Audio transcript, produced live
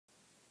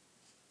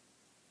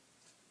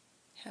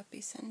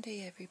Happy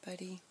Sunday,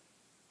 everybody.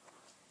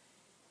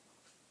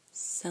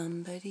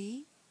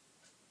 Somebody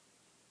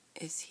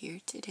is here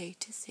today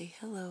to say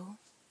hello.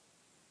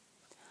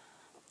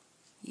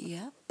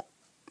 Yep,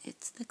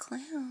 it's the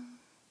clown.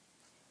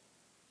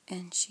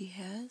 And she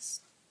has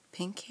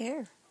pink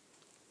hair.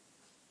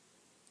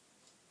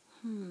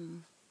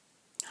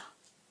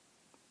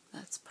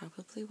 That's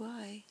probably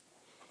why.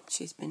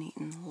 She's been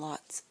eating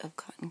lots of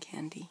cotton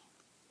candy.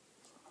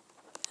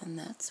 And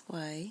that's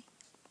why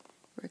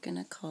we're going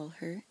to call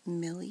her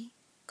Millie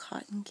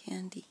Cotton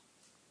Candy.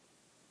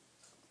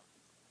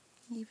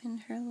 Even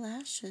her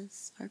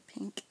lashes are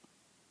pink.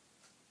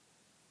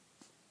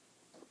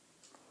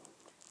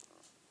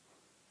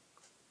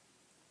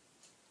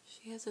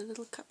 She has a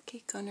little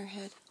cupcake on her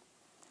head.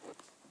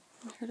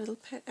 And her little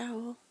pet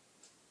owl,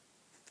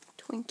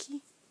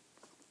 Twinkie.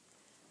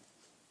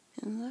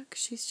 And look,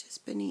 she's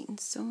just been eating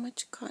so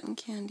much cotton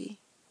candy.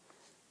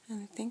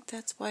 And I think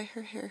that's why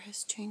her hair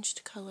has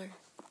changed color.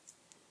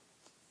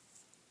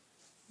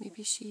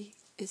 Maybe she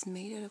is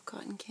made out of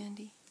cotton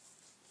candy.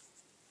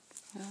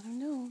 I don't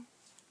know.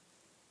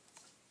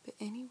 But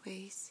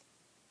anyways,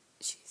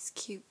 she's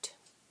cute.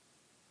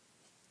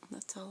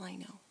 That's all I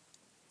know.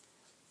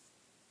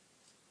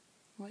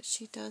 What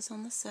she does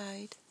on the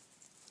side,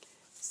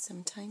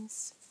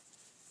 sometimes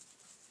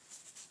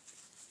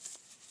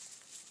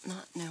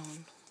not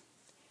known.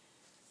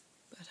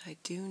 But I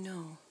do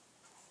know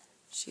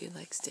she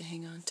likes to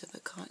hang on to the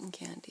cotton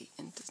candy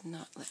and does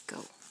not let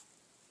go.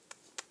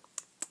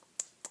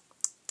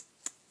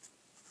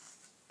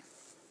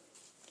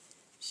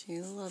 She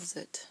loves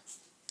it.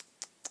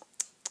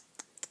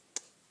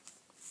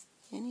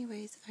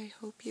 Anyways, I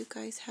hope you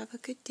guys have a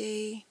good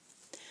day.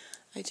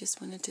 I just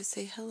wanted to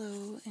say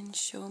hello and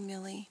show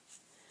Millie's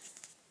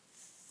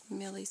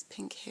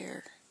pink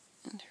hair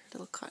and her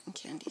little cotton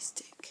candy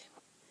stick.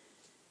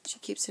 She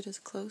keeps it as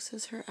close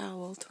as her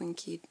owl,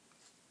 Twinkie.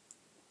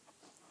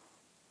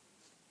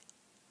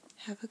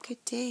 Have a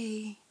good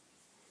day,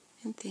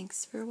 and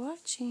thanks for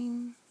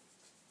watching.